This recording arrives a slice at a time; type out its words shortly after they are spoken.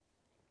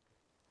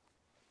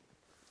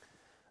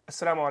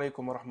Assalamu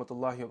alaikum wa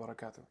rahmatullahi wa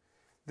barakatuh.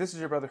 This is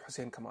your brother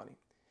Hussein Kamani.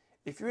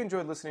 If you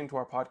enjoyed listening to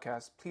our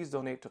podcast, please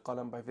donate to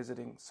Qalam by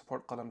visiting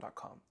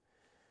supportqalam.com.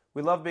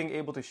 We love being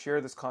able to share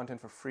this content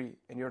for free,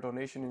 and your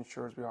donation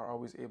ensures we are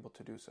always able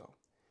to do so.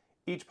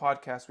 Each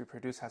podcast we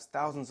produce has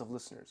thousands of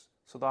listeners,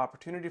 so the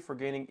opportunity for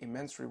gaining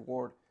immense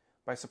reward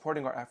by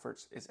supporting our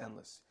efforts is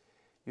endless.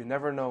 You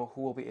never know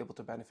who will be able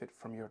to benefit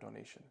from your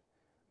donation.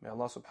 May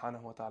Allah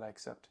subhanahu wa ta'ala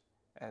accept,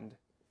 and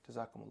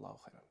jazakumullahu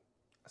khairan.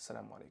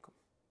 Assalamu alaikum.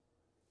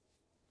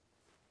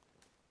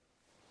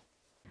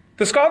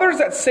 The scholars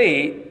that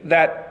say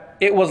that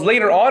it was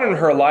later on in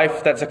her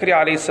life that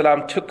Zakaria alayhi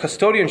salam took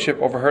custodianship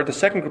over her, the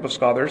second group of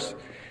scholars,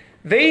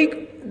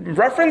 they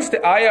reference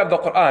the ayah of the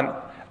Quran,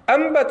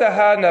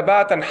 أَنْبَتَهَا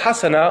نَبَاتًا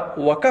حَسَنًا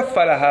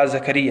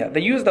وَكَفَّلَهَا زَكَرِيَّا.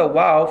 They use the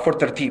wow for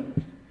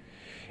tartib.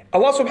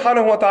 Allah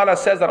subhanahu wa ta'ala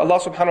says that Allah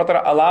subhanahu wa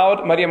ta'ala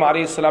allowed Maryam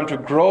alayhi salam to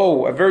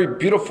grow a very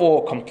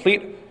beautiful,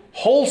 complete,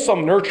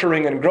 wholesome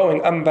nurturing and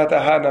growing.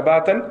 أَنْبَتَهَا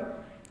نَبَاتًا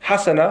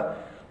حَسَنًا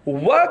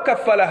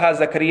وَكَفَّلَهَا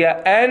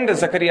زَكَرِيَّا. And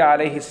Zakaria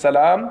alayhi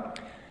salam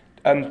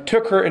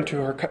took her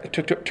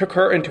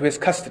into his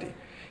custody.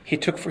 He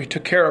took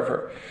care of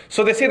her.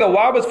 So they say the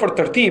waw is for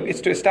tartib,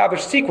 it's to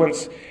establish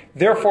sequence.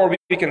 Therefore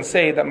we can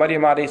say that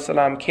Maryam alayhi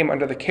salam came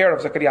under the care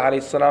of Zakaria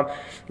alayhi salam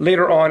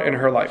later on in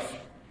her life.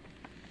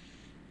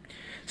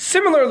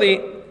 Similarly,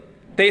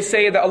 they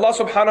say that Allah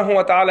subhanahu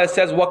wa ta'ala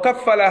says,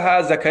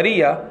 وَكَفَّلَهَا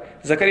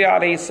زَكَرِيَّا. Zakaria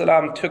alayhi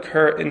salam took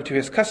her into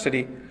his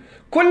custody.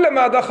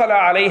 كُلَّمَا دَخَلَ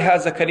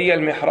عَلَيْهَا زَكَرِيَّا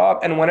الْمِحْرَابِ.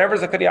 And whenever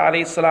Zakaria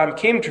alayhi salam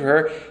came to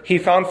her, he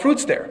found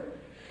fruits there.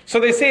 So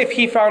they say if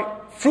he found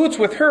fruits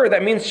with her,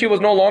 that means she was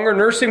no longer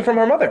nursing from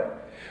her mother,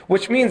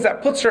 which means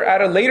that puts her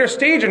at a later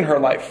stage in her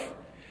life.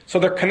 So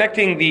they're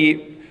connecting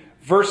the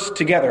verse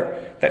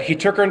together, that he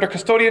took her into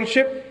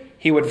custodianship,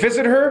 he would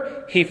visit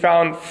her, he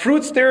found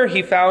fruits there,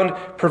 he found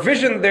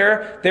provision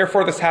there,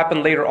 therefore this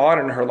happened later on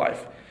in her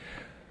life.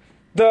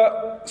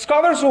 The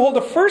scholars who hold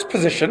the first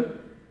position,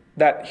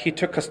 that he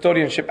took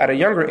custodianship at a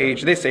younger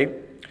age, they say,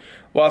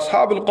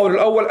 وَأَصْحَابُ الْقَوْلِ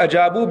الْأَوَّلِ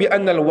أَجَابُوا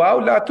بِأَنَّ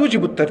الْوَاوْ لَا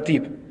تُوجِبُ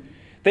التَّرْتِيبِ.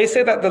 They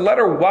say that the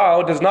letter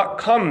waw does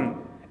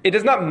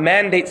not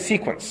mandate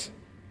sequence.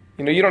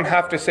 You don't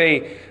have to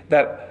say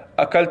that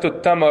أَكَلْتُ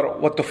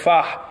التَّمَرْ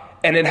وَالتُّفَاحِ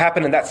and it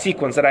happened in that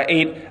sequence, that I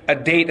ate a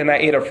date and I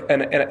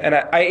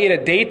ate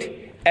a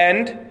date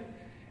and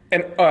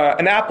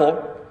an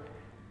apple.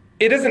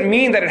 It doesn't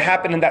mean that it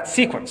happened in that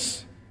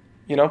sequence.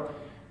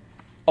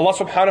 Allah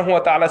subhanahu wa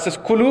ta'ala says,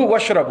 Kulu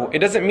washrabu. It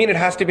doesn't mean it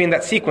has to be in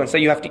that sequence,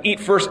 that you have to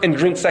eat first and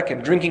drink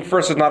second. Drinking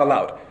first is not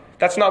allowed.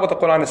 That's not what the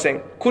Quran is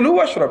saying. Kulu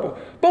washrabu.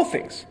 Both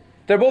things.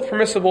 They're both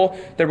permissible.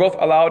 They're both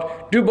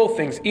allowed. Do both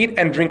things. Eat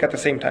and drink at the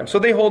same time. So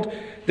they hold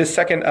this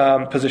second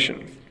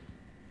position.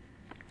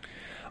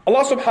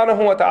 Allah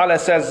subhanahu wa ta'ala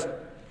says,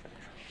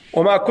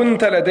 وَمَا كُنْتَ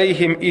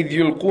لَدَيْهِمْ إِذْ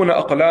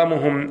يُلْقُونَ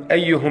أَقْلَامُهُمْ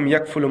أَيُّهُمْ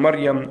يَكْفُلُ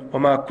مَرْيَمْ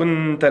وَمَا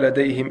كُنْتَ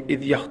لَدَيْهِمْ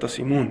إِذْ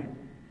يَخْتَصِمُونَ.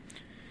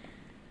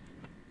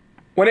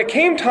 When it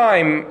came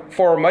time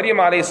for Maryam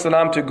alayhi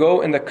salam to go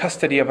in the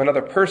custody of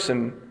another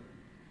person,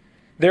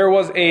 there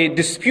was a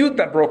dispute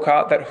that broke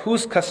out that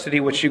whose custody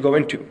would she go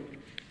into.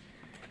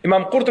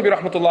 Imam Qurtubi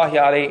rahmatullahi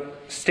alayhi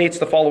states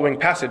the following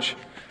passage,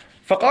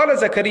 فَقَالَ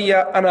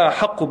زَكَرِيَّا أَنَا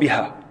حَقُّ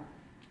بِهَا.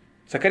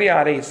 Zakaria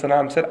alayhi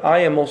salam said, I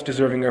am most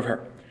deserving of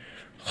her.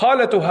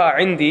 خَالَتُهَا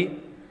عِنْدِي.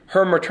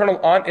 Her maternal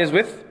aunt is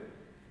with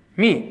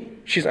me.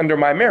 She's under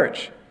my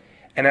marriage.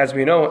 And as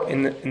we know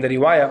in the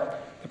riwayah,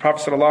 the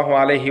Prophet sallallahu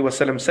alayhi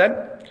wasallam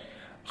said,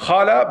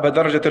 خَالَ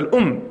بَدَرْجَةِ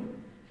الْأُمِّ.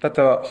 That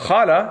the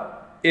khala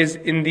is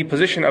in the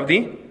position of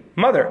the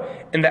mother.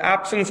 In the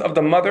absence of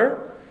the mother,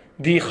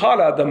 the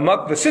khala,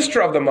 the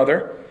sister of the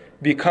mother,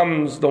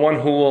 becomes the one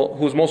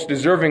who's most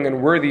deserving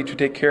and worthy to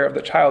take care of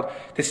the child.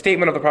 The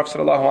statement of the Prophet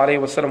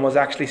ﷺ was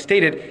actually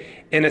stated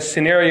in a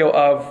scenario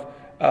of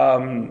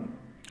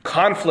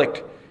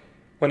conflict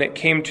when it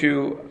came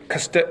to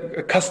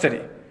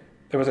custody.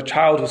 There was a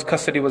child whose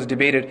custody was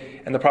debated,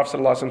 and the Prophet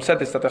ﷺ said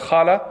this, that the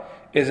khala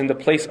is in the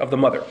place of the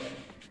mother.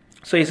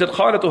 So he said,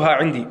 خالتها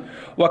عندي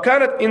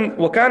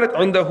وكانت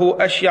عنده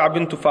أشيع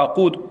بنت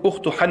فاقود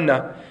أخت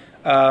حنة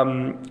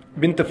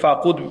bint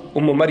Faqud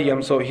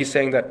Maryam. So he's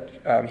saying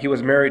that he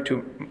was married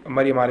to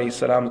Maryam alayhi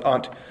salam's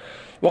aunt.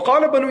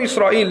 وقال بنو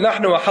إسرائيل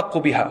نحن أحق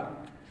بها.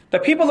 The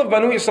people of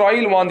Banu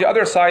Israel were on the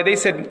other side. They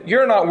said,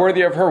 you're not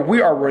worthy of her,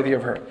 we are worthy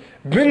of her.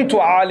 بنت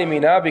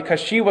عالمنا,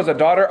 because she was a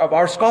daughter of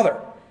our scholar.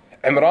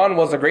 Imran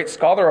was a great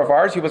scholar of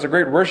ours, he was a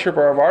great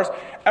worshipper of ours,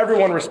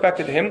 everyone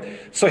respected him,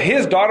 so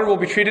his daughter will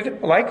be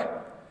treated like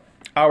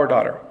our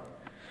daughter.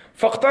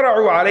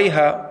 فاقترعوا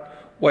عليها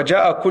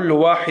وجاء كل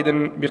واحد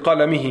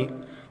بقلمه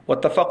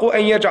واتفقوا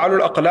أن يجعلوا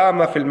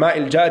الأقلام في الماء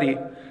الجاري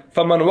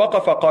فمن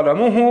وقف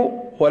قلمه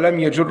ولم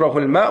يجره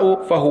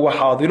الماء فهو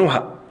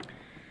حاضنها.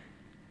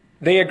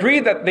 They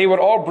agreed that they would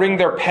all bring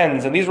their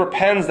pens, and these were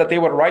pens that they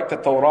would write the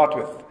Torah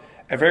with,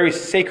 a very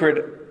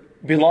sacred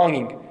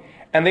belonging.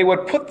 And they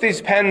would put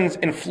these pens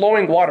in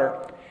flowing water,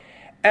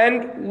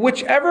 and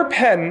whichever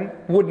pen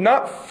would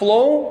not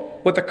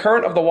flow with the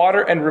current of the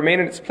water and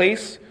remain in its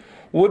place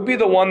would be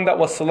the one that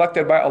was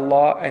selected by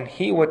Allah, and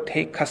he would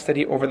take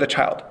custody over the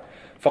child.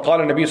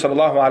 فقال النبي صلى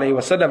الله عليه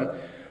وسلم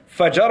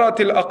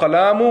فجرت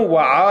الأقلام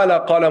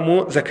وعال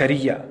قلم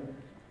زكريا.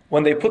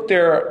 When they put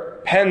their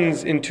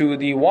pens into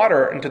the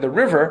water, into the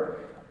river,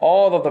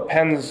 all of the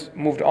pens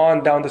moved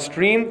on down the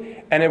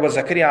stream, and it was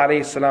Zakaria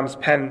alayhi salam's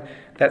pen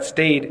that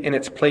stayed in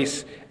its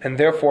place, and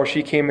therefore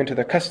she came into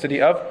the custody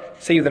of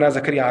Sayyidina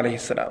Zakaria alayhi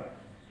salam.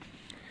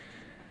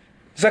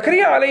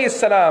 Zakaria alayhi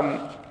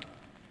salam,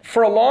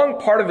 for a long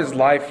part of his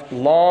life,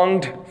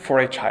 longed for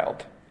a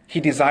child. He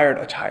desired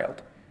a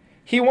child.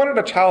 He wanted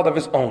a child of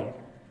his own,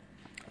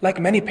 like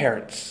many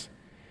parents.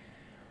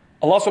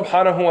 Allah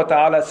subhanahu wa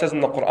ta'ala says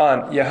in the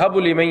Quran, يَهَبُ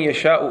لِمَنْ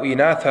يَشَاءُ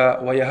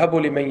إِنَاثًا وَيَهَبُ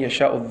لِمَنْ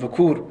يَشَاءُ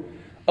الذُّكُورِ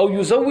أَوْ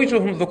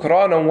يُزَوِّجُهُمْ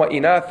ذُكْرَانًا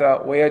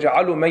وَإِنَاثًا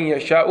وَيَجْعَلُ مَنْ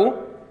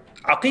يَشَاءُ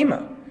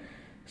عَقِيمًا.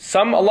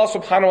 Some Allah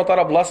subhanahu wa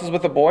ta'ala blesses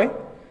with a boy,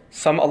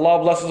 some Allah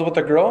blesses with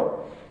a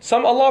girl,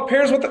 some Allah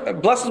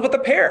blesses with a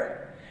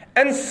pair,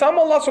 and some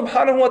Allah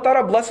subhanahu wa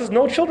ta'ala blesses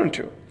no children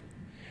to.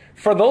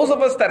 For those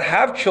of us that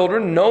have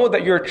children, know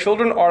that your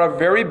children are a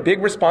very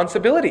big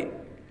responsibility.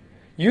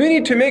 You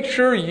need to make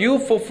sure you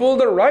fulfill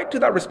the right to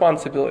that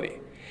responsibility.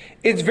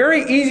 It's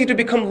very easy to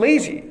become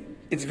lazy.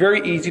 It's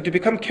very easy to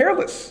become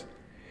careless.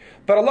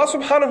 But Allah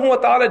subhanahu wa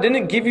ta'ala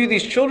didn't give you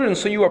these children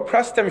so you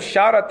oppress them,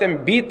 shout at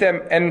them, beat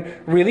them, and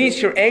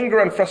release your anger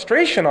and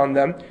frustration on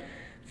them.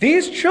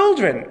 These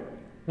children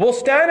will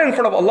stand in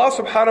front of Allah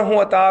subhanahu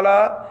wa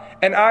ta'ala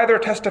and either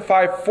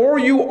testify for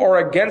you or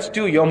against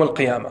you yawm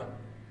al-qiyamah.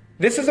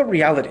 This is a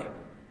reality.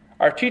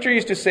 Our teacher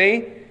used to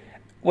say,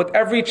 with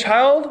every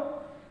child,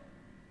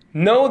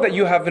 know that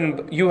you have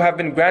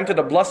been granted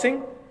a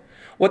blessing.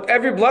 With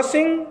every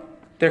blessing,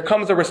 there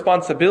comes a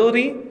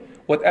responsibility.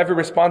 With every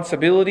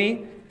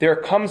responsibility, there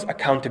comes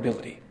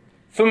accountability.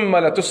 ثُمَّ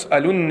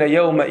لَتُسْأَلُنَّ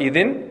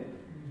يَوْمَئِذٍ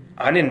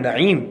عَنِ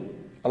النَّعِيمِ.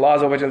 Allah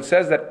Azza wa Jal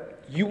says that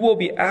you will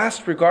be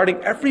asked regarding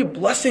every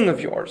blessing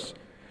of yours.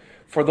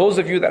 For those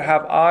of you that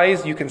have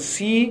eyes, you can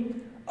see,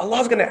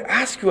 Allah is going to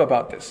ask you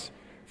about this.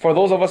 For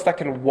those of us that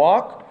can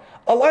walk,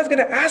 Allah is going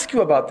to ask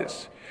you about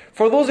this.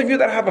 For those of you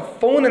that have a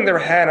phone in their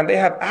hand and they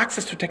have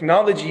access to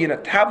technology and a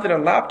tablet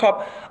and a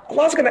laptop,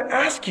 Allah is going to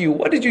ask you,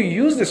 what did you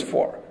use this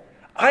for?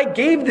 I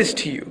gave this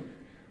to you.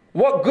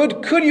 What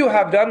good could you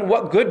have done?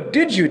 What good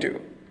did you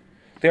do?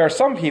 There are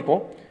some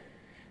people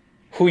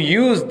who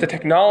use the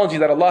technology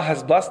that Allah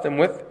has blessed them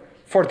with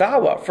for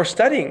da'wah, for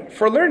studying,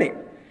 for learning.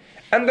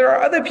 And there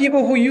are other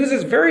people who use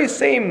this very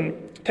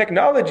same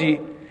technology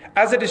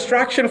as a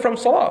distraction from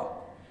salah.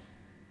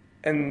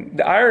 And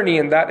the irony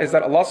in that is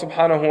that Allah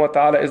subhanahu wa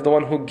ta'ala is the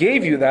one who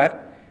gave you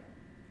that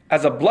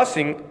as a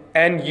blessing,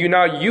 and you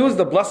now use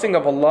the blessing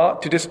of Allah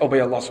to disobey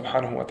Allah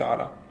subhanahu wa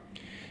ta'ala.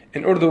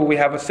 In Urdu, we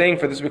have a saying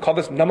for this. We call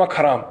this namak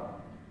haram.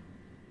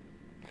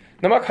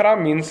 Namak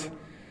haram means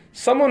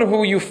someone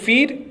who you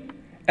feed,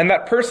 and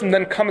that person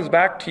then comes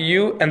back to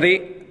you and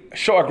they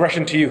show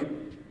aggression to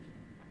you.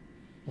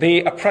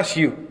 They oppress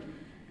you.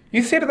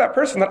 You say to that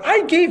person that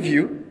I gave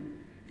you,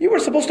 you were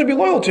supposed to be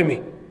loyal to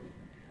me.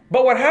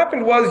 But what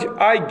happened was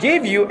I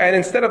gave you, and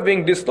instead of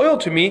being disloyal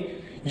to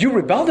me, you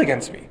rebelled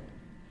against me.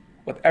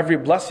 With every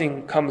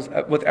blessing comes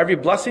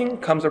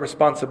a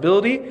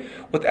responsibility.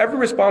 With every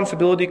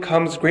responsibility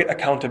comes great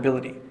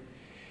accountability.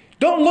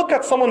 Don't look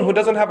at someone who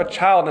doesn't have a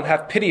child and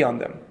have pity on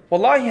them.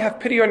 Wallahi, have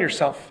pity on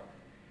yourself.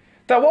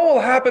 That what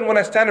will happen when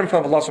I stand in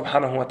front of Allah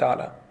subhanahu wa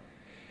ta'ala?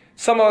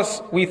 Some of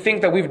us, we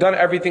think that we've done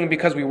everything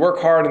because we work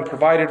hard and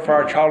provided for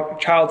our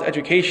child's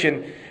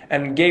education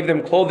and gave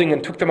them clothing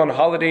and took them on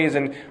holidays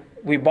and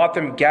we bought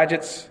them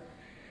gadgets.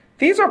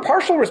 These are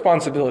partial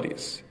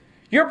responsibilities.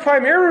 Your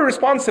primary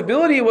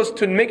responsibility was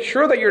to make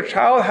sure that your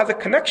child has a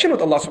connection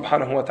with Allah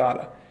subhanahu wa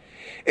ta'ala.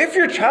 If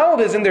your child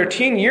is in their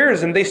teen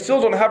years and they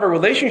still don't have a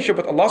relationship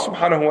with Allah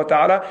subhanahu wa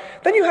ta'ala,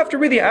 then you have to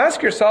really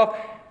ask yourself,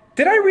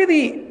 did I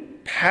really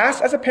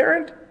pass as a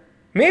parent?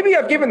 Maybe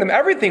I've given them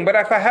everything, but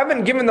if I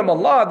haven't given them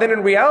Allah, then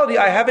in reality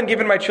I haven't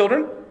given my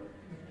children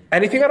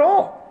anything at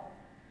all.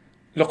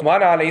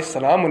 Luqman alayhi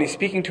salam, when he's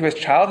speaking to his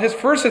child, his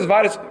first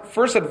advice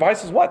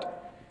is what?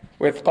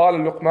 وَإِذْ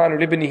قَالَ لُقْمَانُ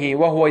لِابْنِهِ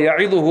وَهُوَ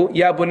يَعِظُهُ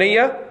يَا بُنَيَّ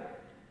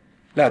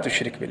لَا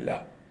تُشْرِكْ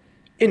بِاللَّهِ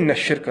إِنَّ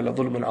الشِّرْكَ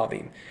لَظُلْمٌ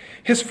عَظِيمٌ.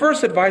 His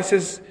first advice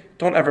is,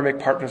 don't ever make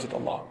partners with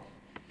Allah.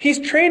 He's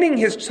training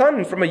his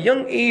son from a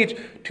young age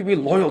to be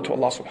loyal to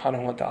Allah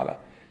subhanahu wa ta'ala,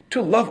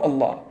 to love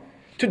Allah,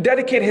 to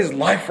dedicate his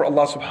life for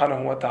Allah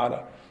subhanahu wa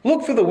ta'ala.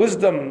 Look for the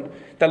wisdom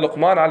that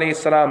Luqman alayhi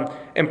salam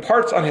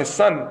imparts on his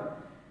son.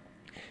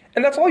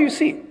 And that's all you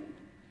see.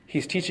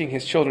 He's teaching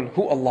his children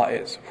who Allah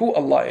is, who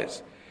Allah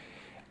is.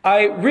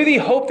 I really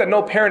hope that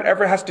no parent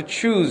ever has to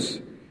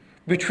choose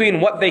between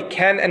what they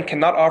can and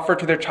cannot offer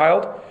to their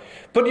child.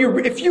 But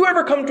if you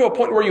ever come to a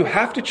point where you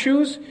have to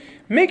choose,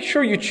 make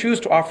sure you choose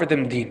to offer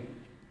them deen.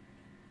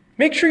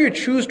 Make sure you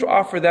choose to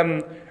offer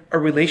them a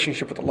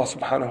relationship with Allah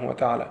subhanahu wa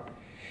ta'ala.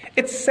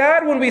 It's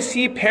sad when we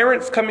see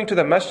parents coming to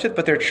the masjid,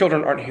 but their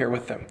children aren't here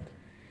with them.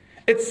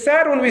 It's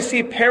sad when we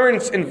see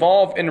parents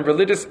involved in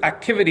religious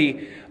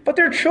activity, but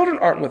their children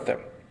aren't with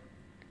them.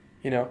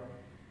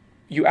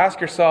 You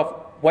ask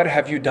yourself, what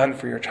have you done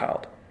for your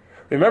child?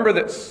 Remember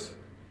this.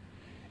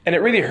 And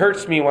it really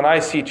hurts me when I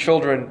see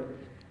children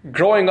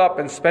growing up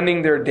and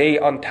spending their day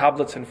on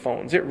tablets and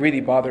phones. It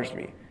really bothers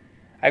me.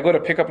 I go to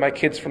pick up my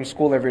kids from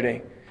school every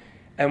day.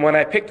 And when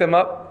I pick them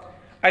up,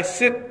 I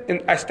sit in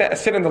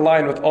the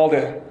line with all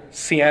the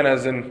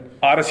Siennas and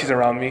Odysseys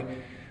around me.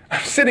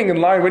 I'm sitting in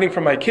line waiting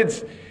for my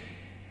kids.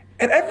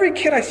 And every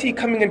kid I see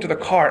coming into the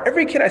car,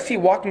 every kid I see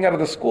walking out of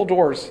the school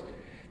doors,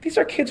 these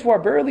are kids who are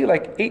barely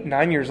like 8,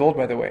 9 years old,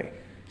 by the way.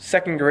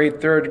 2nd grade,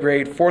 3rd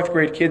grade, 4th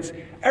grade kids.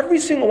 Every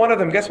single one of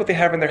them, guess what they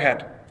have in their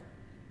hand?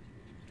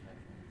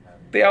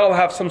 They all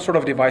have some sort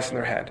of device in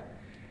their hand.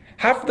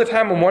 Half of the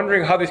time I'm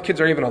wondering how these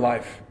kids are even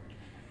alive.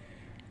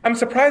 I'm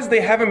surprised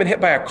they haven't been hit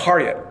by a car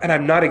yet, and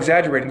I'm not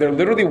exaggerating. They're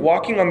literally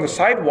walking on the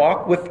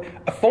sidewalk with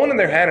a phone in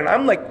their hand, and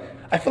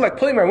I feel like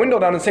pulling my window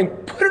down and saying,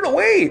 put it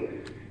away.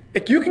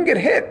 If you can get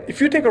hit,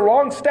 if you take a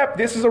wrong step,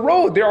 this is a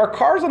road. There are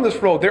cars on this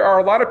road. There are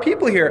a lot of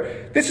people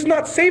here. This is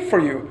not safe for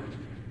you.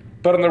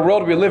 But in the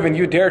world we live in,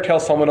 you dare tell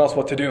someone else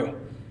what to do.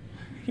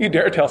 You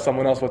dare tell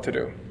someone else what to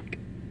do.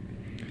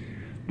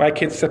 My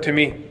kids said to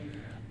me,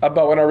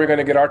 Abba, when are we going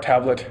to get our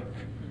tablet?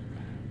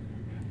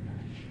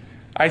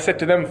 I said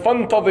to them,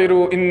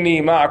 فَانْتَظِرُوا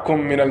إِنِّي مَعَكُمْ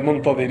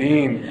مِنَ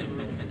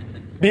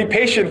الْمُنْتَظِرِينَ. Be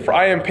patient, for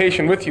I am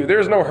patient with you.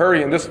 There's no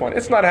hurry in this one.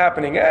 It's not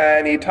happening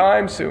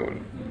anytime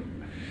soon.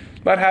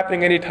 Not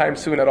happening anytime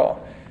soon at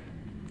all.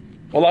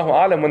 Wallahu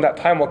alam, when that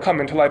time will come,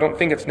 until I don't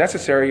think it's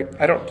necessary,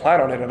 I don't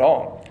plan on it at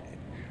all.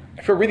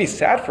 I feel really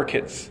sad for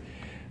kids.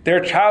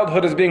 Their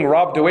childhood is being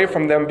robbed away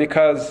from them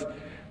because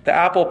the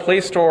Apple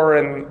Play Store,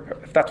 and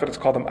if that's what it's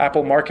called, the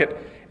Apple Market,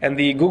 and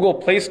the Google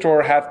Play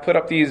Store have put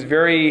up these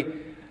very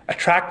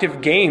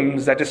attractive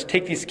games that just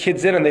take these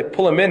kids in and they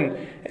pull them in.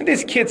 And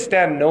these kids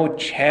stand no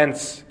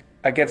chance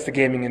against the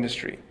gaming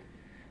industry.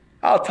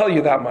 I'll tell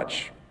you that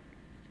much.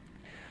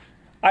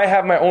 I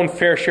have my own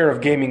fair share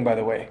of gaming, by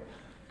the way.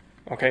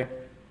 Okay?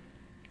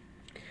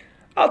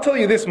 I'll tell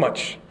you this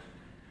much.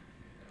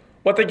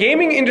 What the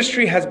gaming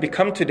industry has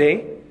become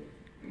today,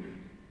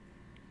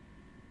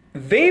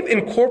 they've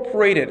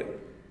incorporated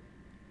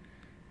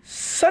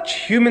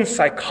such human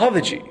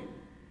psychology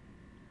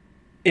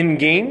in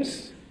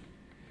games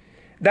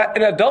that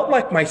an adult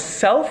like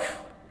myself,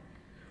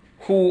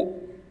 who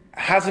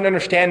has an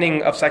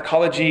understanding of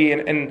psychology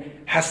and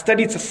has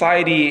studied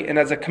society and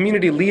as a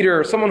community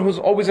leader, someone who's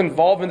always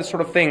involved in this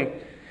sort of thing,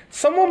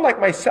 someone like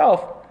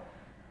myself,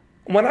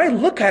 when I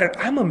look at it,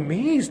 I'm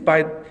amazed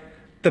by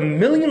the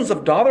millions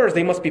of dollars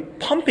they must be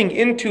pumping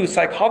into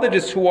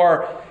psychologists who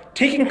are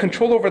taking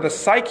control over the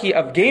psyche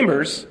of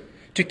gamers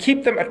to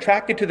keep them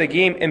attracted to the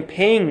game and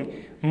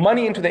paying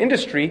money into the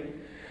industry,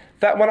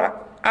 that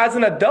as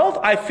an adult,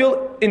 I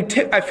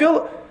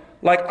feel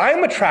like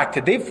I'm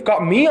attracted. They've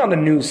got me on the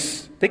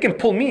noose. They can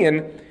pull me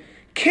in.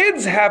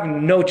 Kids have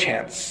no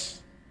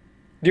chance.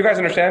 Do you guys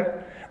understand?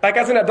 Like,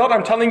 as an adult,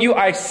 I'm telling you,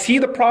 I see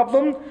the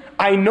problem.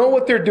 I know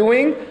what they're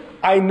doing.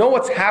 I know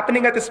what's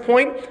happening at this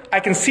point. I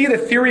can see the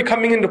theory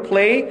coming into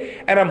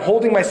play, and I'm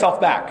holding myself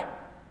back,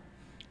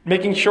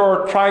 making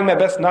sure, trying my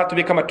best not to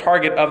become a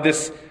target of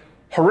this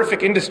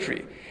horrific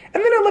industry.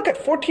 And then I look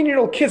at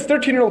 14-year-old kids,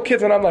 13-year-old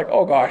kids, and I'm like,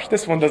 oh gosh,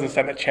 this one doesn't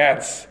stand a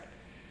chance.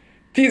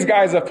 These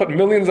guys have put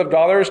millions of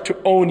dollars to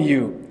own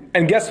you.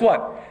 And guess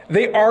what?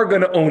 They are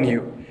going to own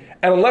you.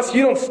 And unless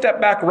you don't step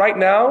back right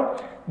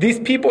now, these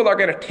people are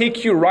going to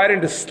take you right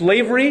into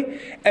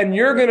slavery, and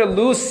you're going to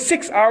lose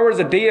 6 hours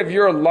a day of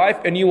your life,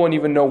 and you won't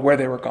even know where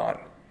they were gone.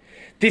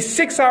 These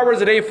 6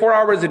 hours a day, 4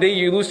 hours a day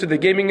you lose to the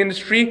gaming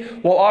industry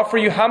will offer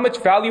you how much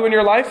value in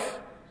your life?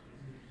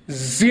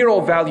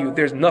 Zero value.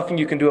 There's nothing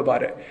you can do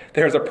about it.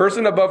 There's a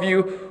person above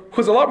you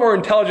who's a lot more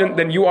intelligent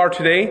than you are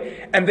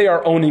today, and they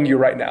are owning you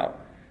right now.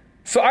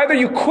 So either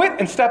you quit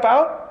and step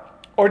out,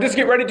 or just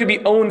get ready to be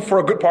owned for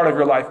a good part of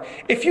your life.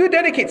 If you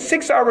dedicate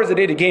 6 hours a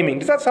day to gaming,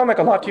 does that sound like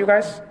a lot to you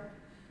guys?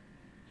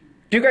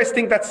 Do you guys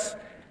think that's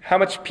how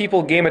much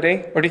people game a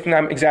day? Or do you think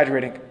I'm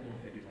exaggerating?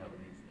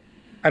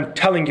 I'm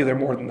telling you they're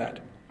more than that.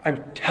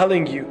 I'm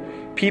telling you,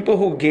 people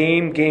who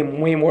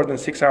game way more than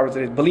 6 hours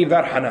a day. Believe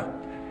that, Hana.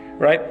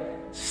 Right?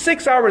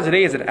 6 hours a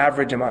day is an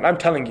average amount, I'm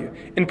telling you.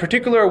 In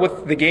particular,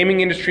 with the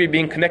gaming industry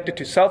being connected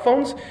to cell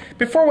phones,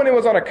 before, when it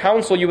was on a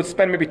console, you would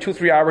spend maybe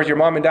 2-3 hours, your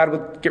mom and dad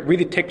would get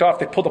really ticked off,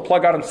 they'd pull the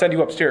plug out and send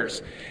you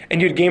upstairs,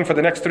 and you'd game for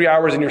the next 3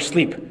 hours in your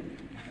sleep,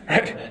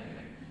 right?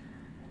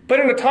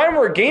 But in a time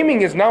where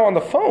gaming is now on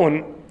the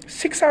phone,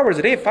 6 hours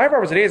a day, 5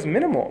 hours a day is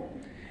minimal.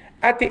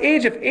 At the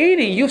age of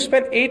 80, you've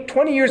spent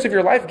 20 years of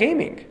your life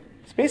gaming.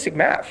 It's basic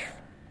math.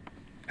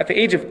 At the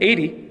age of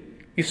 80,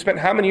 you've spent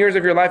how many years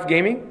of your life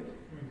gaming?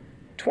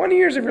 20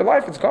 years of your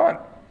life, it's gone.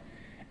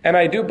 And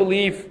I do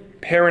believe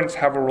parents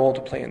have a role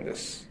to play in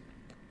this.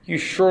 You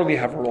surely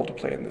have a role to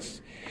play in this.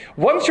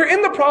 Once you're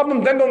in the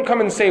problem, then don't come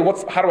and say,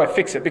 how do I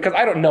fix it? Because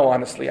I don't know,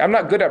 honestly. I'm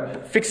not good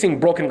at fixing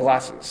broken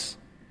glasses.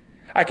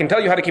 I can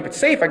tell you how to keep it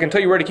safe. I can tell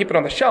you where to keep it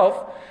on the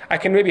shelf. I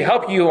can maybe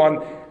help you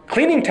on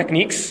cleaning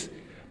techniques.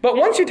 But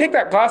once you take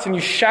that glass and you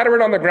shatter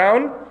it on the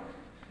ground,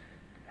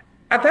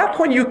 at that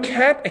point you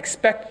can't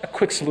expect a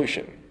quick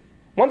solution.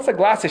 Once the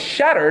glass is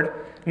shattered,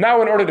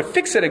 now in order to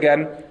fix it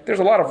again, there's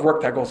a lot of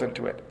work that goes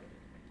into it.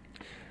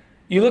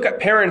 You look at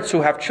parents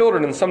who have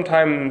children, and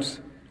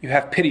sometimes you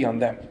have pity on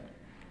them.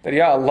 That,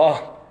 Ya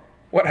Allah,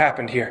 what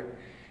happened here?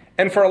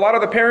 And for a lot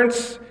of the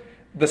parents,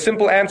 the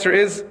simple answer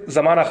is,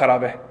 Zamana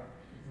kharabe.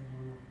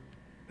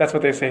 That's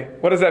what they say.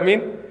 What does that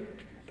mean?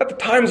 That the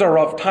times are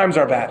rough, times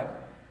are bad.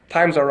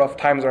 Times are rough,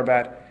 times are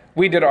bad.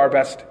 We did our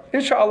best.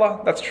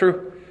 Inshallah, that's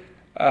true.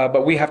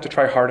 But we have to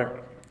try harder.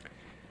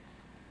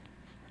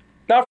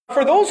 Now,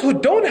 for those who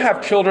don't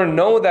have children,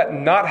 know that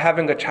not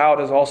having a child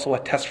is also a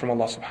test from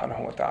Allah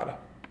subhanahu wa ta'ala.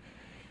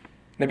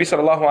 Nabi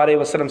sallallahu alayhi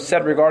wa sallam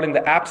said regarding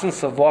the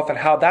absence of wealth and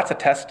how that's a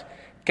test,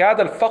 كَادَ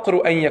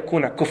الْفَقْرُ أَن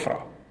يَكُونَ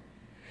كُفْرًا.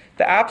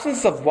 The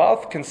absence of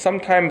wealth can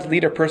sometimes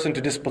lead a person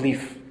to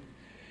disbelief.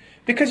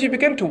 Because you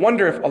begin to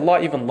wonder if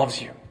Allah even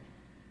loves you.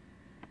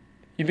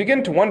 You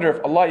begin to wonder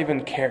if Allah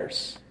even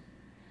cares.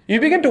 You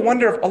begin to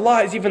wonder if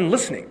Allah is even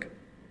listening.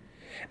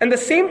 And the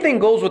same thing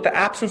goes with the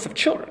absence of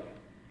children.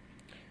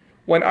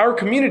 When our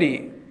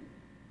community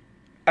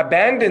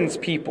abandons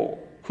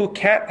people who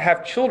can't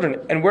have children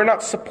and we're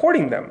not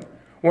supporting them,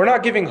 we're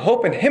not giving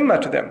hope and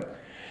himmah to them,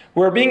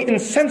 we're being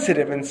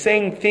insensitive and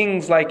saying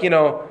things like,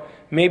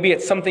 maybe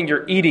it's something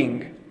you're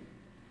eating.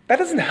 That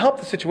doesn't help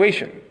the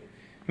situation.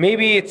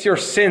 Maybe it's your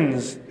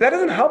sins. That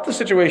doesn't help the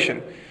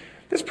situation.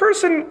 This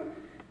person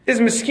is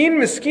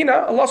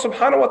miskina. Allah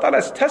subhanahu wa ta'ala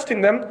is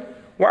testing them.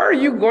 Why are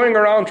you going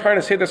around trying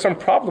to say there's some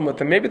problem with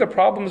them? Maybe the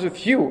problem is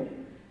with you.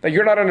 That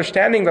you're not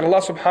understanding that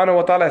Allah subhanahu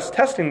wa ta'ala is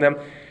testing them.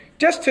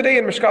 Just today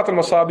in Mishkat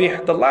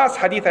al-Masabih, the last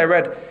hadith I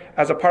read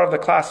as a part of the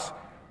class,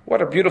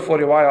 what a beautiful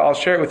riwayah, I'll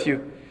share it with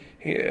you.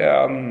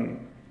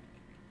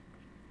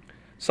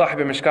 Sahib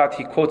al-Mishkat,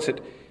 he quotes it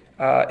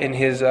in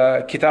his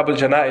Kitab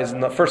al-Janaiz,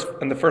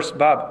 in the first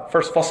bab,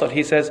 first fasl,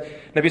 he says,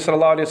 Nabi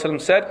sallallahu alayhi wa sallam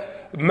said,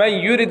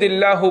 مَنْ يُرِدِ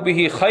اللَّهُ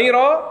بِهِ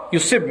خَيْرًا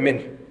يُصِبْ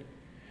مِنْ.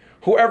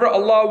 Whoever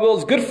Allah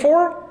wills good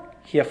for,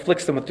 He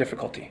afflicts them with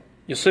difficulty.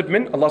 Yusib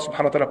min, Allah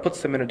subhanahu wa ta'ala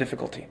puts them in a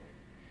difficulty.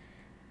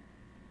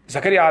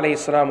 Zakaria alayhi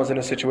salam was in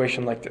a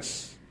situation like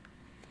this.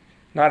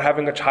 Not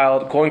having a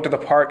child, going to the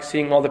park,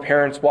 seeing all the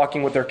parents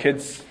walking with their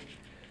kids.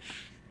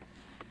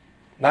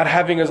 Not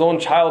having his own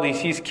child, he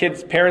sees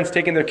parents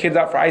taking their kids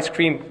out for ice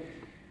cream.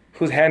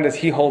 Whose hand does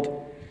he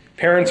hold?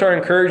 Parents are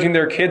encouraging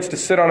their kids to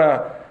sit on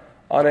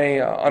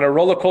a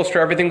roller coaster,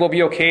 everything will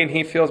be okay, and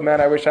he feels, man,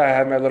 I wish I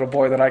had my little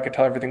boy that I could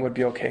tell everything would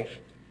be okay.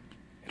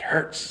 It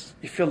hurts.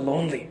 You feel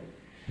lonely.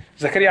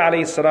 Zakaria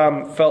alayhi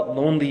salam felt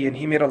lonely and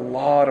he made a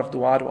lot of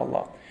dua to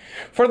Allah.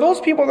 For those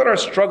people that are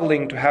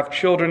struggling to have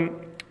children,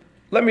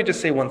 let me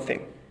just say one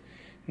thing.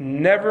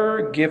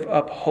 Never give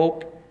up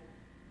hope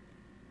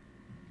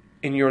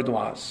in your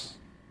du'as.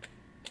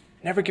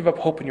 Never give up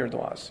hope in your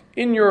du'as.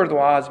 In your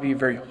du'as, be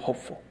very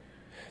hopeful.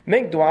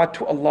 Make dua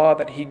to Allah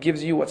that He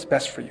gives you what's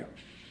best for you.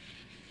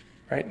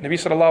 Right? Nabi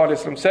sallallahu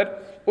alayhi wa sallam said,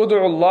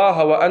 "Udu'u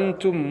Allah wa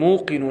antum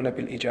muqinuna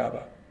bil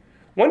ijaba."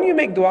 When you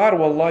make dua to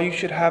Allah, you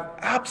should have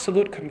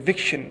absolute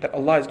conviction that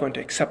Allah is going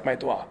to accept my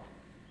dua.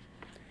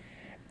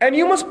 And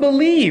you must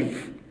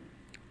believe,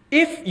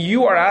 if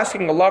you are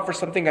asking Allah for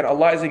something and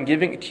Allah isn't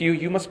giving it to you,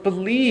 you must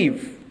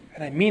believe,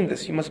 and I mean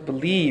this, you must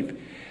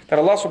believe that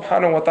Allah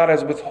subhanahu wa ta'ala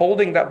is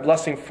withholding that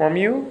blessing from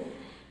you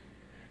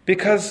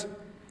because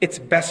it's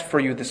best for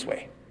you this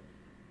way.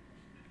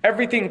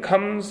 Everything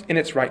comes in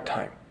its right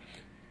time.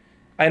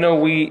 I know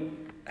we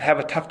have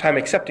a tough time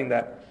accepting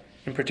that,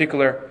 in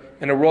particular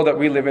in a world that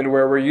we live in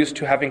where we're used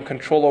to having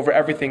control over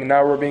everything.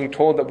 Now we're being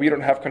told that we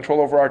don't have control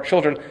over our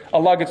children.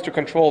 Allah gets to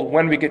control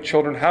when we get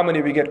children, how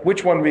many we get,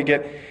 which one we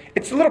get.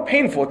 It's a little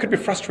painful. It could be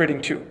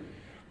frustrating too.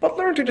 But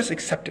learn to just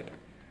accept it.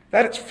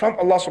 That it's from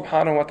Allah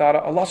subhanahu wa ta'ala.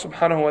 Allah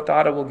subhanahu wa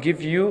ta'ala will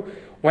give you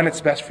when it's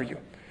best for you.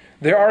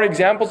 There are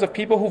examples of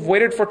people who've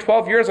waited for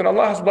 12 years and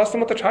Allah has blessed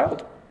them with a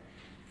child.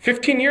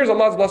 15 years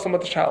Allah has blessed them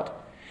with a child.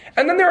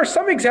 And then there are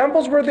some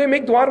examples where they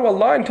make dua to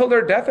Allah until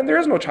their death and there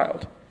is no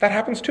child. That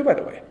happens too, by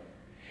the way.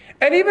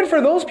 And even for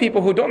those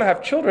people who don't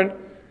have children,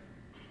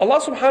 Allah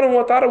subhanahu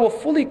wa ta'ala will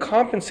fully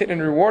compensate and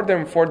reward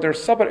them for their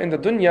sabr in the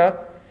dunya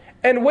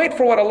and wait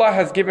for what Allah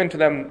has given to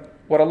them,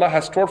 what Allah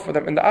has stored for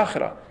them in the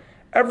akhirah.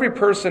 Every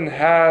person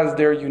has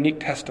their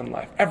unique test in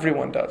life.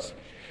 Everyone does.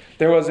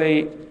 There was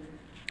a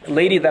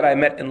lady that I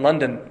met in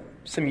London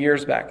some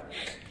years back.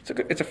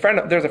 There's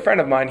a friend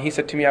of mine. He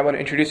said to me, I want to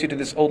introduce you to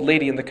this old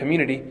lady in the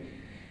community.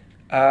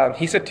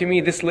 He said to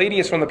me, this lady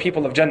is from the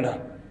people of Jannah.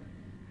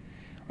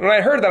 When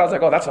I heard that, I was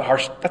like, oh,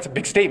 that's a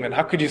big statement.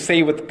 How could you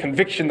say with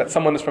conviction that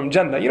someone is from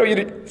Jannah?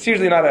 It's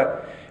usually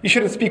you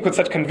shouldn't speak with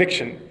such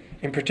conviction,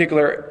 in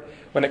particular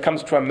when it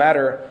comes to a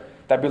matter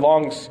that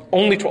belongs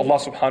only to Allah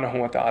subhanahu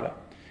wa ta'ala.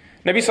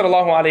 Nabi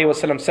sallallahu alayhi wa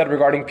sallam said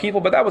regarding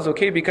people, but that was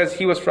okay because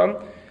he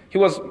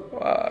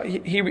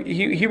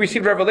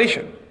received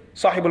revelation,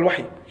 sahib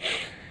al-wahi.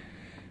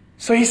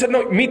 So he said,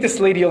 no, meet this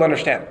lady, you'll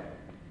understand.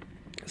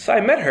 So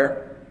I met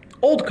her,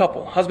 old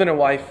couple, husband and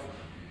wife,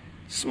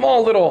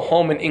 small little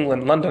home in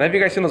England, London. Have you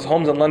guys seen those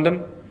homes in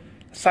London?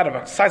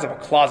 The size of a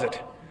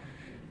closet.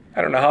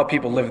 I don't know how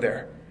people live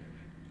there.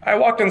 I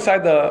walked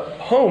inside the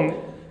home,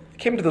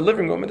 came to the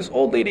living room, and this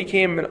old lady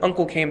came, an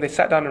uncle came, they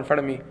sat down in front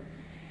of me.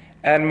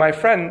 And my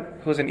friend,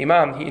 who was an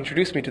imam, he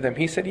introduced me to them.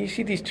 He said, you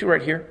see these two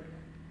right here?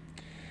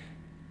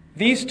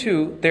 These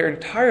two, their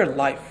entire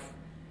life,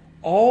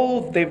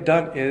 all they've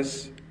done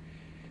is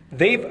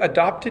they've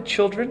adopted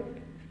children,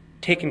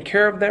 taken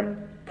care of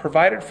them,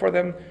 provided for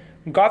them,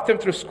 got them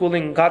through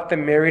schooling, got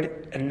them married,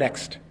 and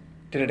next,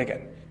 did it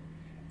again.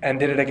 And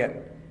did it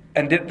again.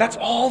 That's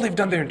all they've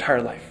done their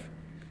entire life.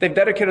 They've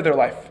dedicated their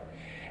life.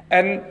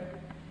 And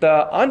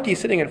the auntie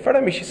sitting in front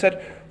of me, she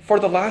said, for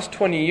the last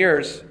 20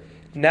 years,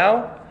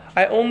 now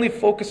I only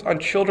focus on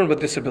children with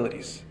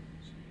disabilities.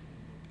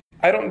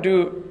 I don't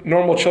do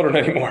normal children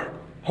anymore.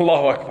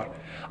 Allahu Akbar.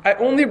 I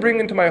only bring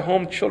into my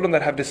home children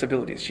that have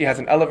disabilities. She has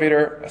an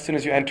elevator as soon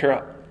as you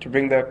enter to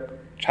bring the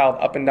child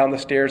up and down the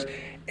stairs.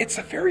 It's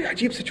a very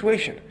ajib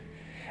situation.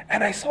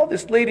 And I saw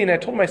this lady and I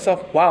told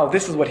myself, wow,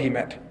 this is what he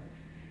meant.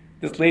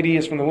 This lady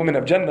is from the women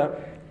of Jannah.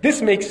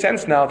 This makes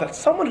sense now, that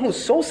someone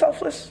who's so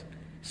selfless,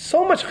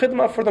 so much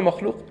khidmah for the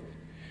makhluk.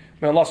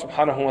 May Allah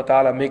subhanahu wa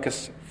ta'ala make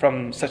us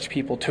from such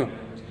people too.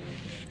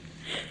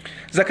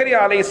 Zakaria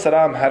alayhi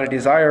salam had a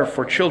desire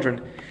for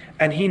children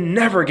and he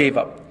never gave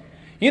up.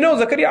 You know,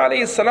 Zakaria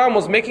alayhi salam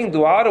was making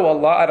dua to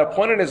Allah at a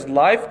point in his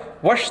life,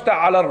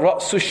 وَاشْتَعَلَ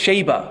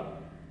الرَّأْسُ الشَّيْبَةِ.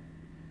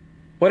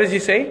 What does he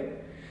say?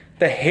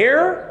 The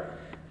hair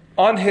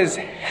on his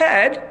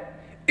head,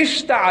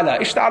 اشتعل.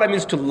 اشتعل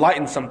means to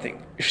lighten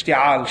something.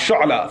 اشتعال,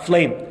 شعلة,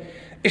 flame.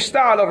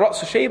 اشتعل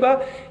الرأس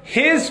شيبة.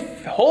 His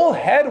whole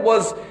head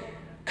was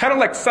kind of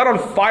like set on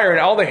fire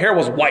and all the hair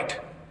was white.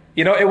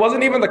 You know, it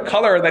wasn't even the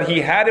color that he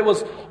had. It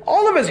was,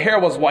 all of his hair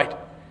was white.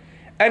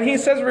 And he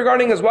says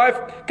regarding his wife,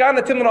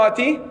 كانت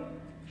امرأتي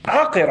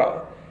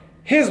عاقرة.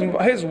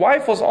 His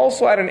wife was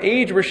also at an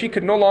age where she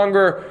could no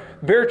longer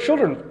bear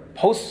children.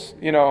 Post,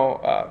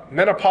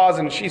 menopause,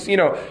 and she's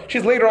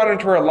later on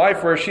into her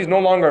life where she's no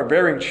longer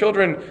bearing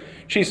children.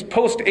 She's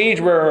post age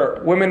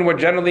where women would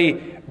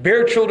generally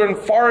bear children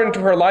far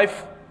into her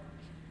life.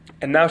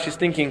 And now she's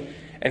thinking,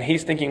 and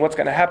he's thinking, what's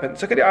going to happen?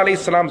 Zakaria alayhi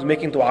salam is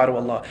making dua to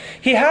Allah.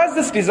 He has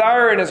this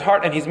desire in his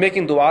heart and he's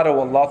making dua to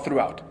Allah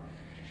throughout.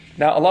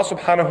 Now Allah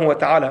subhanahu wa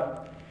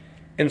ta'ala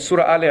in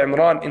Surah Al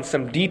Imran in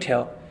some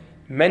detail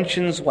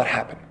mentions what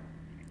happened.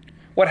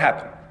 What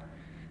happened?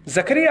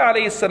 Zakaria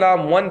alayhi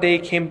salam one day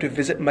came to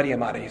visit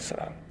Maryam alayhi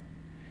salam.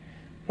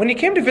 When he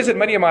came to visit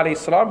Maryam alayhi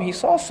salam, he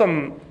saw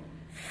some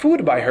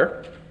food by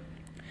her.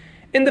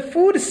 And the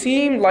food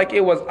seemed like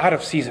it was out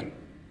of season.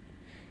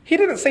 He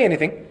didn't say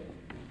anything.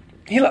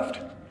 He left.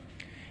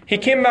 He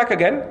came back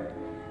again,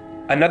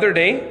 another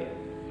day,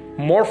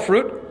 more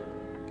fruit,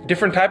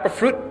 different type of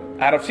fruit,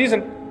 out of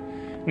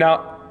season.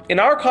 Now, in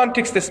our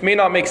context, this may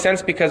not make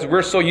sense because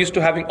we're so used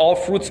to having all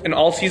fruits in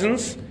all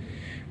seasons.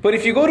 But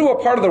if you go to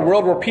a part of the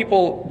world where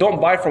people don't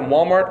buy from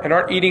Walmart and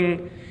aren't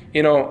eating,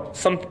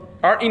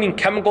 aren't eating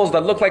chemicals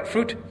that look like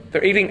fruit,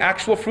 they're eating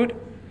actual fruit,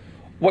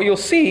 what you'll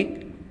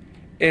see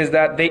is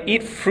that they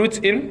eat fruits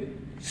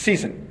in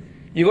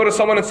season. You go to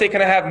someone and say,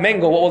 can I have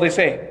mango? What will they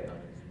say?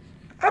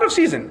 Out of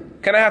season.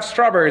 Can I have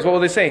strawberries? What will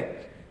they say?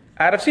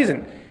 Out of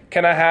season.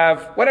 Can I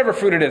have whatever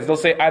fruit it is? They'll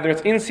say either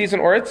it's in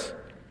season or it's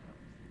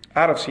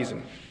out of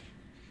season.